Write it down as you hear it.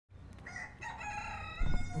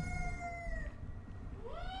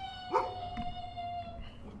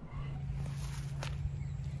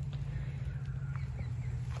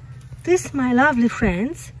This, my lovely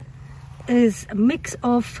friends, is a mix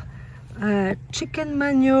of chicken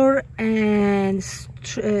manure and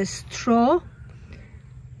straw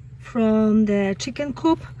from the chicken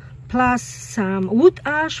coop, plus some wood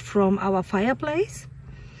ash from our fireplace,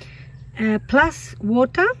 plus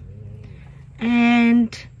water.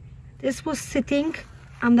 And this was sitting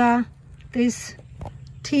under this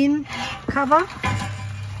tin cover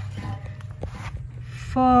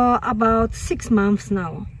for about 6 months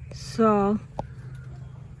now. So,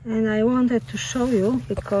 and I wanted to show you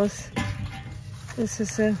because this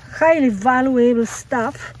is a highly valuable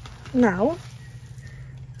stuff now.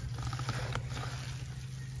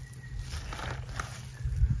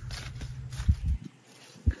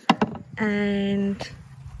 And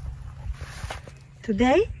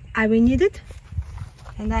today I will need it,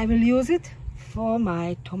 and I will use it for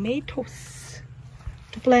my tomatoes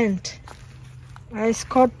to plant. I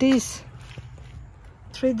scored these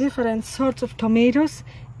 3 different sorts of tomatoes,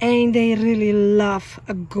 and they really love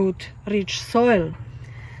a good rich soil.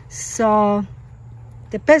 So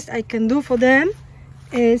the best I can do for them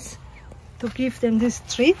is to give them this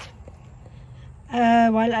treat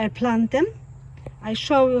while I plant them. I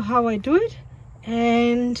show you how I do it,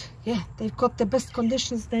 and yeah, they've got the best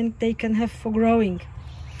conditions then they can have for growing.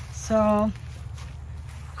 So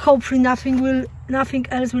hopefully nothing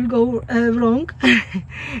else will go wrong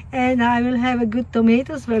and I will have a good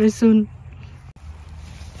tomatoes very soon.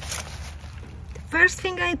 The first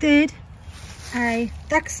thing I did, I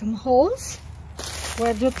dug some holes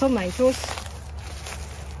where the tomatoes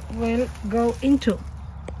will go into.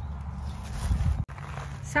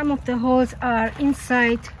 Some of the holes are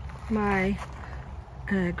inside my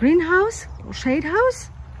greenhouse or shade house.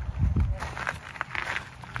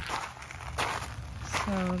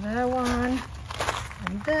 So there one,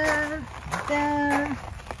 and there,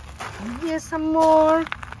 and here's some more.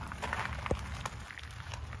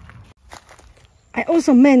 I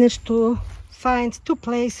also managed to find 2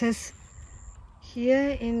 places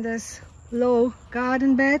here in this low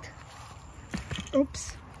garden bed.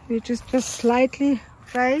 Oops, which is just slightly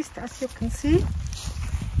raised, as you can see.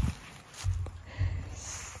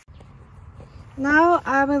 Now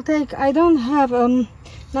I will take, I don't have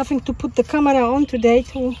nothing to put the camera on today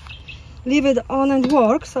to leave it on and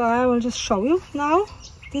work, so I will just show you now.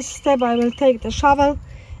 This step I will take the shovel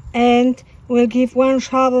and we'll give 1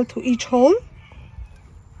 shovel to each hole.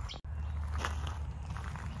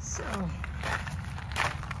 So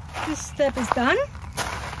this step is done.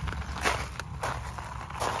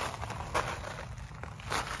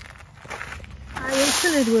 I will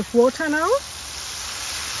fill it with water now.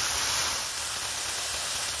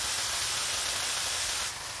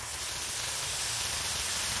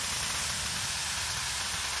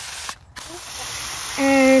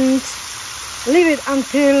 And leave it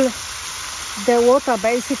until the water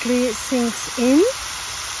basically sinks in,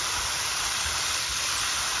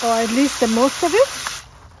 or at least the most of it.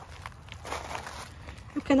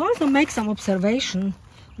 You can also make some observation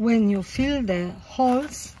when you fill the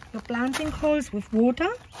holes, the planting holes, with water,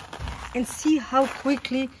 and see how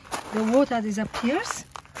quickly the water disappears.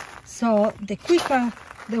 So the quicker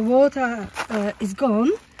the water is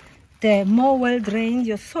gone, the more well drained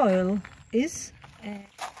your soil is.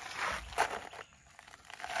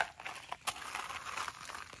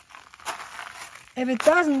 If it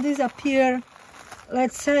doesn't disappear,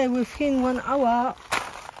 let's say within 1 hour,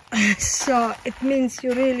 so it means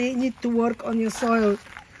you really need to work on your soil,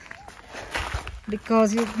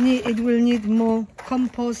 because it will need more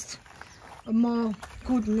compost, more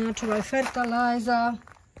good natural fertilizer,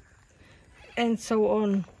 and so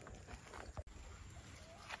on.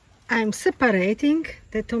 I'm separating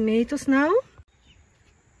the tomatoes now.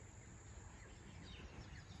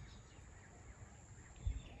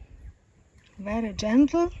 Very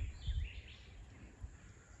gentle.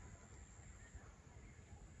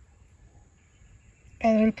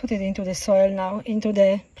 And we'll put it into the soil now, into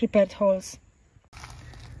the prepared holes.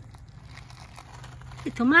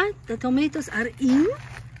 The tomatoes are in.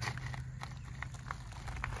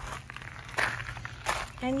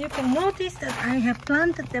 And you can notice that I have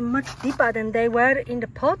planted them much deeper than they were in the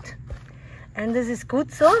pot. And this is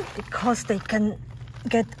good so, because they can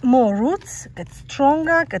get more roots, get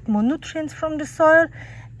stronger, get more nutrients from the soil.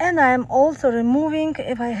 And I am also removing,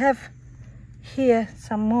 if I have here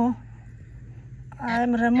some more,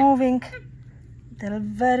 I'm removing the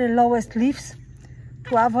very lowest leaves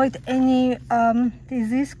to avoid any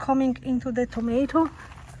disease coming into the tomato,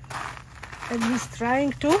 at least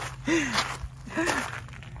trying to.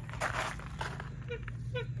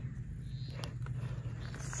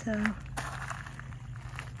 So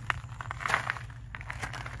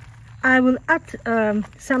I will add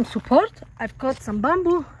some support. I've got some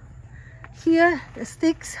bamboo here, the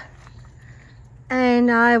sticks, and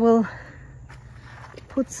I will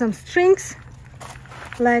put some strings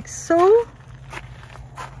like so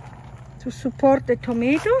to support the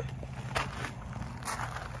tomato,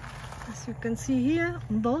 as you can see here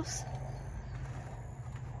on those.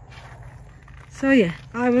 So yeah,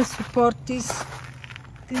 I will support the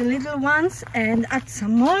little ones and add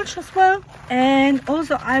some mulch as well, and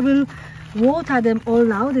also I will water them all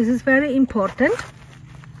now. This is very important.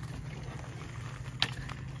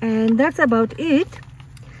 And that's about it.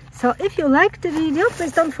 So if you liked the video,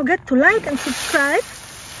 please don't forget to like and subscribe.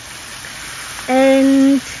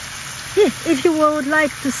 And yeah, if you would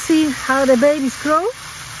like to see how the babies grow.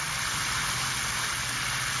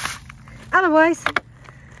 Otherwise,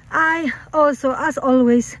 I also, as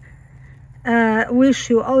always, wish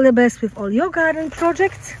you all the best with all your garden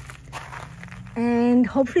projects, and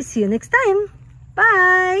hopefully see you next time.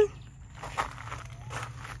 Bye!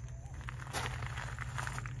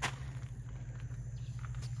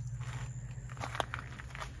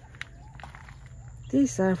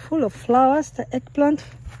 These are full of flowers, the eggplant,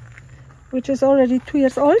 which is already 2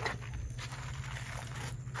 years old.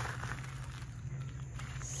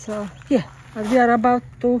 So yeah, but we are about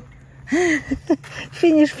to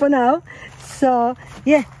finish for now. So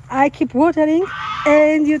yeah, I keep watering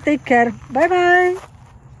and you take care. Bye bye.